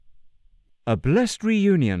A blessed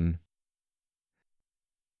reunion.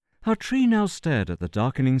 Our tree now stared at the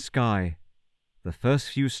darkening sky. The first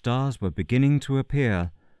few stars were beginning to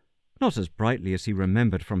appear, not as brightly as he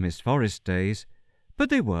remembered from his forest days, but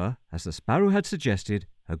they were, as the sparrow had suggested,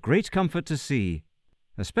 a great comfort to see,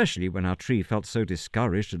 especially when our tree felt so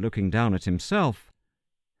discouraged at looking down at himself.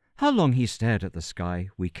 How long he stared at the sky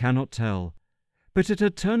we cannot tell, but it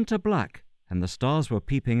had turned to black and the stars were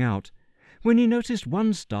peeping out, when he noticed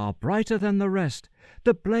one star brighter than the rest,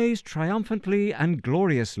 that blazed triumphantly and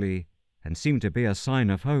gloriously, and seemed to be a sign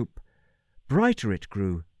of hope. Brighter it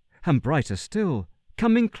grew, and brighter still,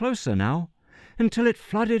 coming closer now, until it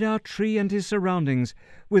flooded our tree and his surroundings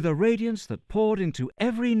with a radiance that poured into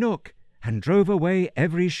every nook and drove away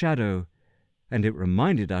every shadow. And it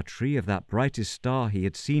reminded our tree of that brightest star he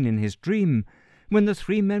had seen in his dream, when the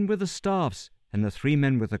 3 men with the staffs and the 3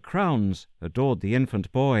 men with the crowns adored the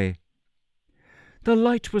infant boy. The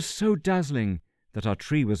light was so dazzling that our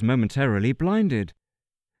tree was momentarily blinded.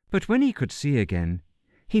 But when he could see again,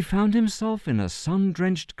 he found himself in a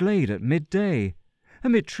sun-drenched glade at midday,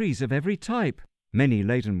 amid trees of every type, many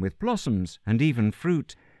laden with blossoms and even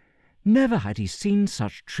fruit. Never had he seen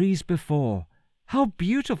such trees before. How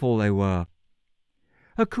beautiful they were!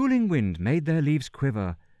 A cooling wind made their leaves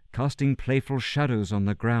quiver, casting playful shadows on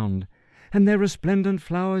the ground, and their resplendent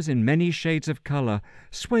flowers in many shades of colour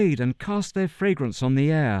swayed and cast their fragrance on the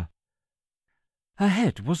air.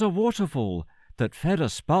 Ahead was a waterfall that fed a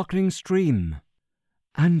sparkling stream,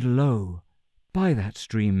 and lo, by that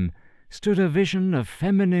stream stood a vision of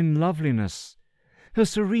feminine loveliness. Her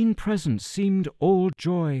serene presence seemed all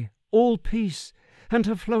joy, all peace, and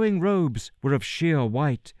her flowing robes were of sheer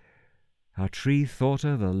white. Our tree thought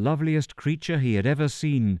her the loveliest creature he had ever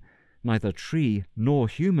seen, neither tree nor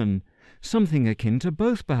human, something akin to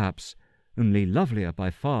both perhaps, only lovelier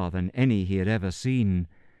by far than any he had ever seen.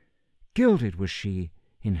 Gilded was she,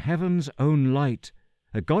 in heaven's own light,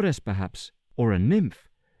 a goddess perhaps, or a nymph,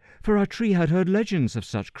 for our tree had heard legends of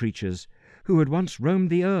such creatures who had once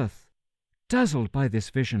roamed the earth. Dazzled by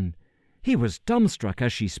this vision, he was dumbstruck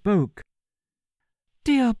as she spoke.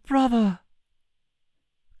 "Dear brother!"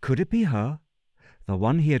 Could it be her, the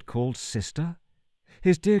one he had called sister,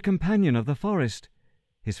 his dear companion of the forest,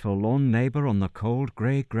 his forlorn neighbour on the cold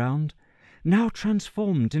grey ground, now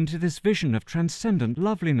transformed into this vision of transcendent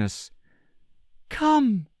loveliness?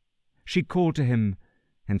 "Come!" she called to him,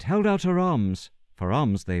 and held out her arms, for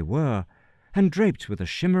arms they were, and draped with a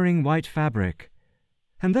shimmering white fabric.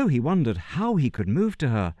 And though he wondered how he could move to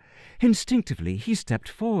her, instinctively he stepped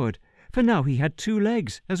forward, for now he had 2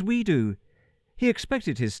 legs, as we do. He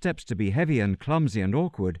expected his steps to be heavy and clumsy and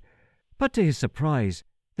awkward, but to his surprise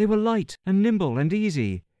they were light and nimble and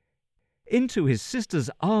easy. Into his sister's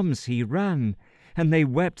arms he ran, and they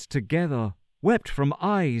wept together, wept from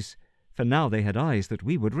eyes, for now they had eyes that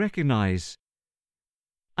we would recognize.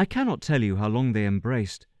 I cannot tell you how long they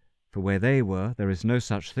embraced, for where they were there is no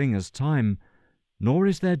such thing as time, nor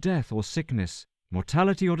is there death or sickness,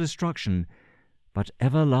 mortality or destruction, but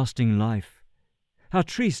everlasting life. Our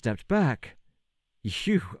tree stepped back.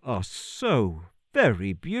 "You are so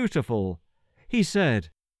very beautiful," he said.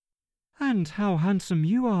 "And how handsome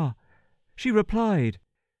you are," she replied.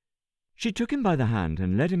 She took him by the hand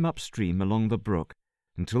and led him upstream along the brook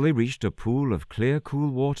until they reached a pool of clear,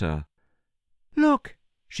 cool water. "Look,"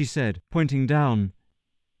 she said, pointing down.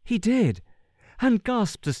 He did, and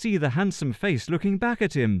gasped to see the handsome face looking back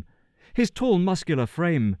at him, his tall muscular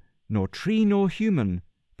frame, nor tree nor human,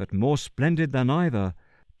 but more splendid than either,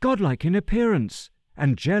 godlike in appearance,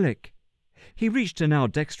 angelic. He reached a now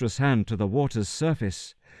dexterous hand to the water's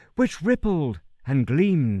surface, which rippled and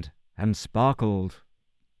gleamed and sparkled.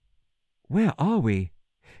 "Where are we?"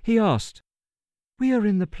 he asked. "We are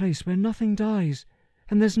in the place where nothing dies,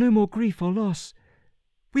 and there's no more grief or loss.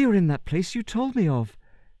 We are in that place you told me of.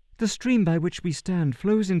 The stream by which we stand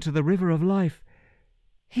flows into the river of life.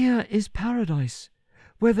 Here is paradise,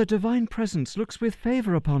 where the divine presence looks with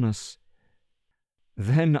favour upon us."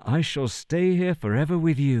 "Then I shall stay here forever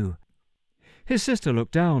with you." His sister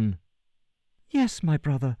looked down. "Yes, my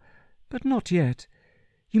brother, but not yet.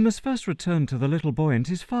 You must first return to the little boy and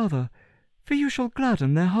his father, for you shall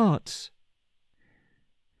gladden their hearts."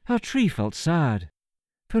 Our tree felt sad,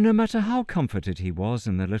 for no matter how comforted he was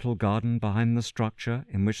in the little garden behind the structure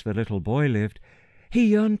in which the little boy lived, he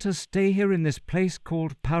yearned to stay here in this place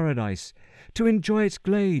called Paradise, to enjoy its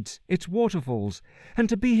glades, its waterfalls, and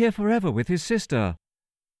to be here forever with his sister.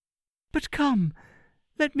 "But come,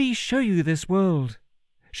 let me show you this world,"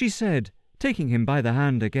 she said, taking him by the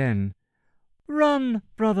hand again. "Run,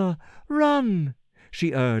 brother, run,"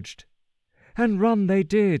 she urged. And run they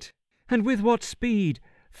did, and with what speed!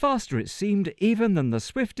 faster it seemed even than the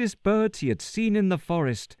swiftest birds he had seen in the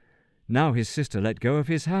forest. Now his sister let go of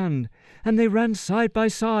his hand, and they ran side by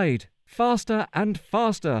side, faster and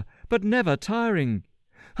faster, but never tiring.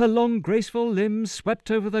 Her long, graceful limbs swept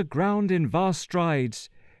over the ground in vast strides.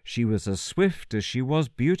 She was as swift as she was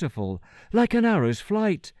beautiful, like an arrow's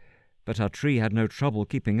flight, but our tree had no trouble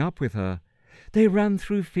keeping up with her. They ran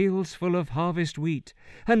through fields full of harvest wheat,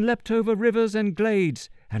 and leapt over rivers and glades,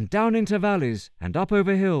 and down into valleys, and up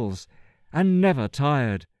over hills, and never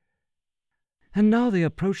tired. And now they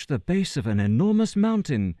approached the base of an enormous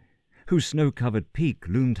mountain, whose snow-covered peak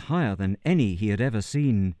loomed higher than any he had ever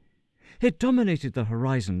seen. It dominated the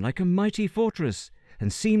horizon like a mighty fortress,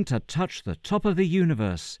 and seemed to touch the top of the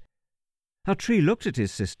universe. Our tree looked at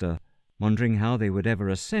his sister, wondering how they would ever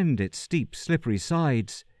ascend its steep, slippery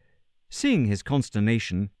sides. Seeing his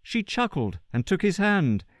consternation, she chuckled and took his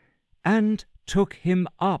hand, and took him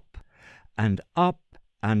up, and up,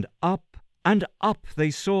 and up, and up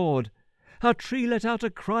they soared. Our tree let out a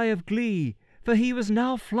cry of glee, for he was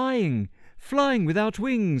now flying, flying without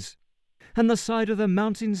wings. And the side of the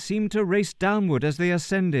mountain seemed to race downward as they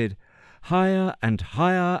ascended. Higher and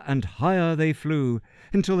higher and higher they flew,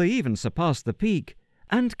 until they even surpassed the peak,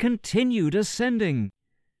 and continued ascending.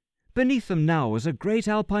 Beneath them now was a great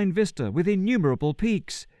alpine vista with innumerable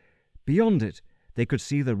peaks. Beyond it they could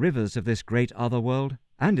see the rivers of this great other world,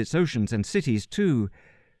 and its oceans and cities too.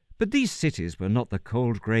 But these cities were not the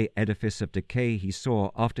cold grey edifice of decay he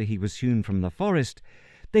saw after he was hewn from the forest.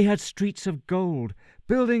 They had streets of gold,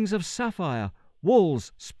 buildings of sapphire,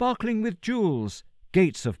 walls sparkling with jewels,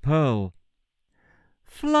 gates of pearl.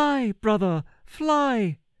 "Fly, brother,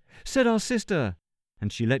 fly," said our sister,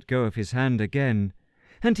 and she let go of his hand again.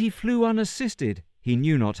 And he flew unassisted, he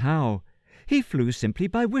knew not how. He flew simply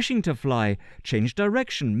by wishing to fly, changed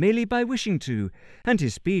direction merely by wishing to, and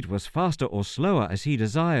his speed was faster or slower as he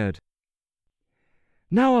desired.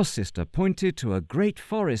 Now our sister pointed to a great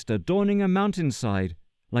forest adorning a mountainside,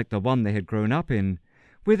 like the one they had grown up in,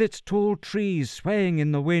 with its tall trees swaying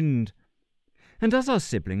in the wind. And as our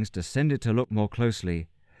siblings descended to look more closely,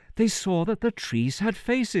 they saw that the trees had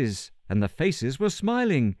faces, and the faces were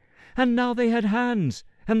smiling, and now they had hands,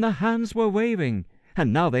 and the hands were waving,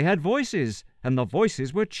 and now they had voices, and the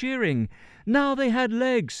voices were cheering. Now they had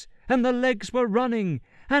legs, and the legs were running,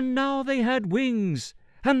 and now they had wings,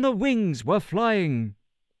 and the wings were flying.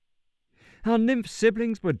 Our nymph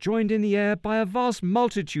siblings were joined in the air by a vast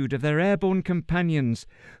multitude of their airborne companions,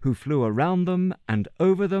 who flew around them, and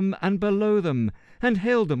over them, and below them, and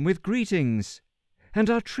hailed them with greetings. And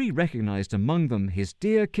our tree recognized among them his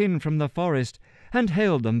dear kin from the forest, and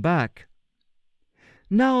hailed them back.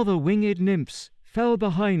 Now the winged nymphs fell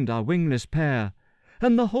behind our wingless pair,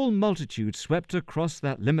 and the whole multitude swept across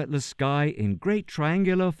that limitless sky in great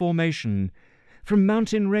triangular formation. From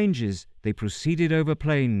mountain ranges they proceeded over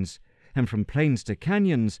plains, and from plains to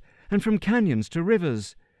canyons, and from canyons to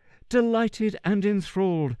rivers. Delighted and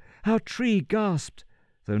enthralled, our tree gasped,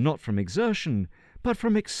 though not from exertion, but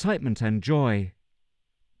from excitement and joy.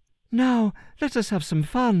 "Now let us have some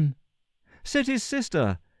fun," said his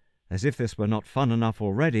sister, as if this were not fun enough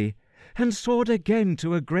already, and soared again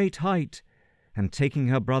to a great height, and taking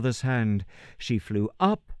her brother's hand, she flew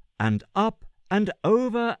up and up and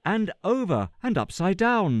over and over and upside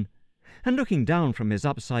down. And looking down from his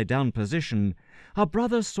upside-down position, our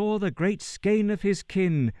brother saw the great skein of his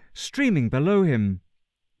kin streaming below him.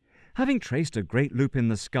 Having traced a great loop in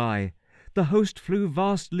the sky, the host flew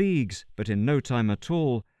vast leagues, but in no time at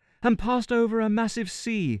all, and passed over a massive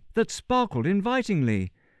sea that sparkled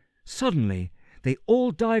invitingly. Suddenly they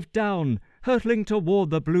all dived down, hurtling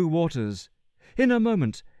toward the blue waters. In a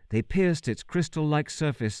moment they pierced its crystal-like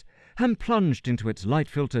surface and plunged into its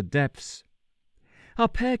light-filtered depths. Our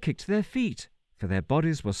pair kicked their feet, for their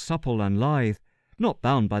bodies were supple and lithe, not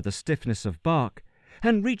bound by the stiffness of bark,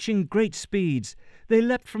 and reaching great speeds, they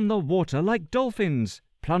leapt from the water like dolphins,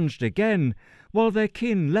 plunged again, while their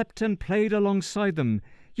kin leapt and played alongside them,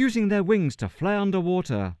 using their wings to fly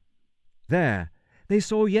underwater. There they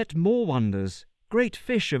saw yet more wonders, great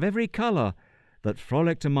fish of every colour, that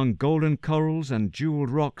frolicked among golden corals and jewelled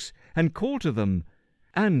rocks, and called to them,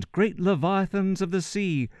 and great leviathans of the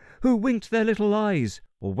sea, who winked their little eyes,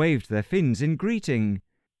 or waved their fins in greeting.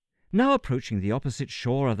 Now approaching the opposite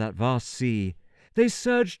shore of that vast sea, they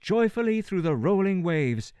surged joyfully through the rolling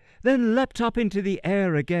waves, then leapt up into the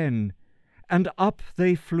air again, and up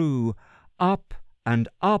they flew, up and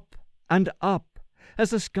up and up, as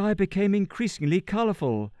the sky became increasingly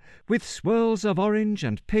colourful, with swirls of orange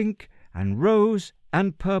and pink and rose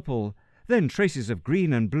and purple, then traces of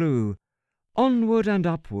green and blue, onward and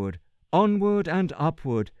upward,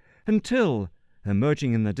 until,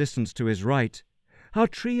 emerging in the distance to his right, our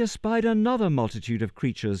tree espied another multitude of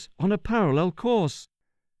creatures on a parallel course.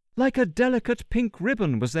 Like a delicate pink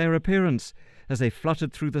ribbon was their appearance as they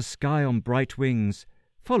fluttered through the sky on bright wings,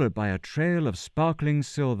 followed by a trail of sparkling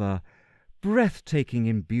silver. Breathtaking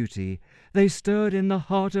in beauty, they stirred in the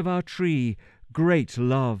heart of our tree great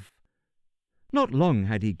love. Not long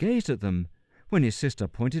had he gazed at them, when his sister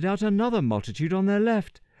pointed out another multitude on their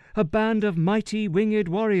left, a band of mighty winged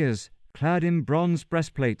warriors, clad in bronze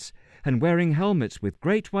breastplates and wearing helmets with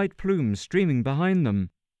great white plumes streaming behind them.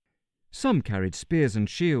 Some carried spears and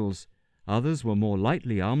shields, others were more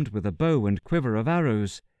lightly armed with a bow and quiver of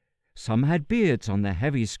arrows. Some had beards on their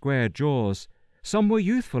heavy square jaws, some were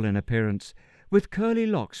youthful in appearance, with curly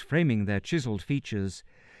locks framing their chiseled features,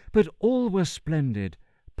 but all were splendid,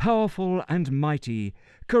 powerful and mighty,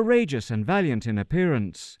 courageous and valiant in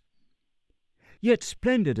appearance. Yet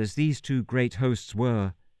splendid as these two great hosts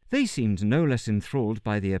were, they seemed no less enthralled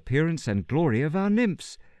by the appearance and glory of our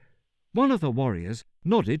nymphs. One of the warriors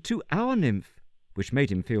nodded to our nymph, which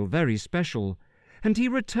made him feel very special, and he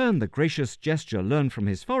returned the gracious gesture learned from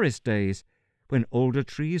his forest days, when older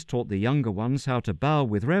trees taught the younger ones how to bow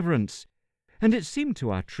with reverence, and it seemed to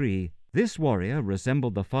our tree this warrior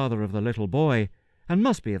resembled the father of the little boy, and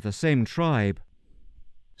must be of the same tribe.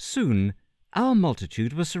 Soon our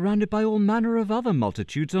multitude was surrounded by all manner of other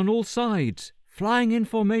multitudes on all sides, flying in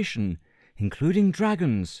formation, including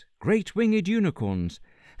dragons, great winged unicorns,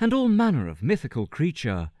 and all manner of mythical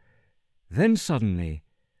creature. Then suddenly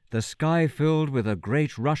the sky filled with a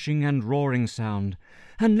great rushing and roaring sound,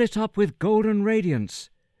 and lit up with golden radiance.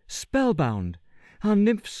 Spellbound, our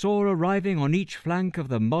nymph saw arriving on each flank of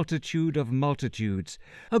the multitude of multitudes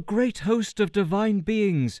a great host of divine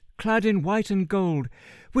beings, clad in white and gold,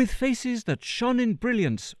 with faces that shone in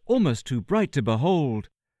brilliance almost too bright to behold.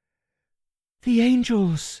 "The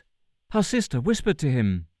angels!" our sister whispered to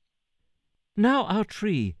him. Now our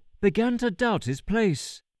tree began to doubt his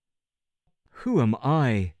place. "Who am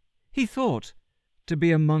I," he thought, "to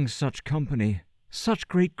be among such company, such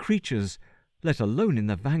great creatures, let alone in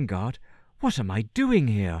the vanguard? What am I doing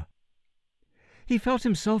here?" He felt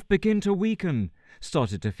himself begin to weaken,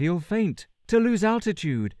 started to feel faint, to lose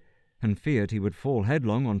altitude, and feared he would fall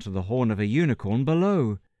headlong onto the horn of a unicorn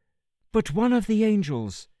below. But one of the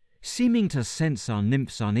angels, seeming to sense our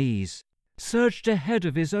nymph's unease, surged ahead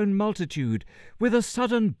of his own multitude with a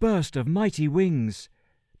sudden burst of mighty wings.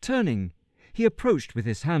 Turning, he approached with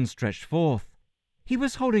his hand stretched forth. He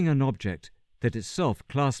was holding an object that itself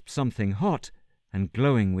clasped something hot and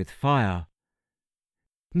glowing with fire.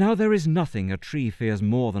 Now there is nothing a tree fears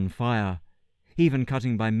more than fire. Even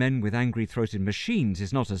cutting by men with angry-throated machines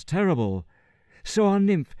is not as terrible. So our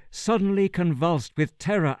nymph suddenly convulsed with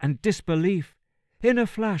terror and disbelief. In a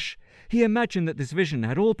flash, he imagined that this vision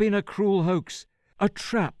had all been a cruel hoax, a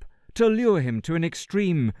trap to lure him to an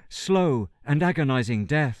extreme, slow, and agonizing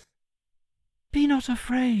death. "Be not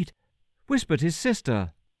afraid," whispered his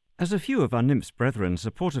sister, as a few of our nymph's brethren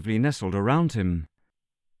supportively nestled around him.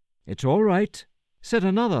 "It's all right," said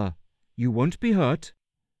another. "You won't be hurt."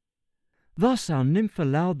 Thus our nymph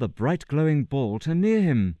allowed the bright glowing ball to near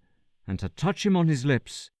him, and to touch him on his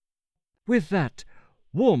lips. With that,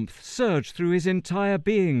 warmth surged through his entire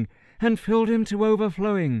being, and filled him to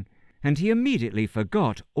overflowing, and he immediately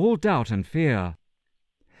forgot all doubt and fear.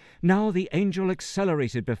 Now the angel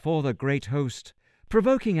accelerated before the great host,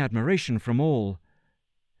 provoking admiration from all,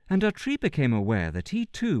 and our tree became aware that he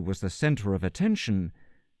too was the centre of attention.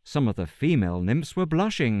 Some of the female nymphs were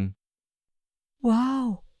blushing.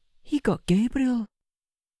 "Wow, he got Gabriel,"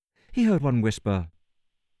 he heard one whisper.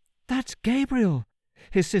 "That's Gabriel,"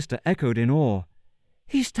 his sister echoed in awe.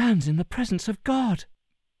 "He stands in the presence of God."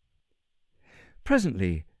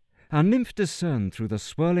 Presently, our nymph discerned through the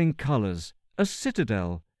swirling colours a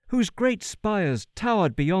citadel whose great spires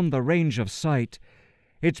towered beyond the range of sight.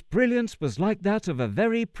 Its brilliance was like that of a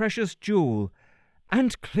very precious jewel,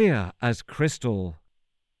 and clear as crystal.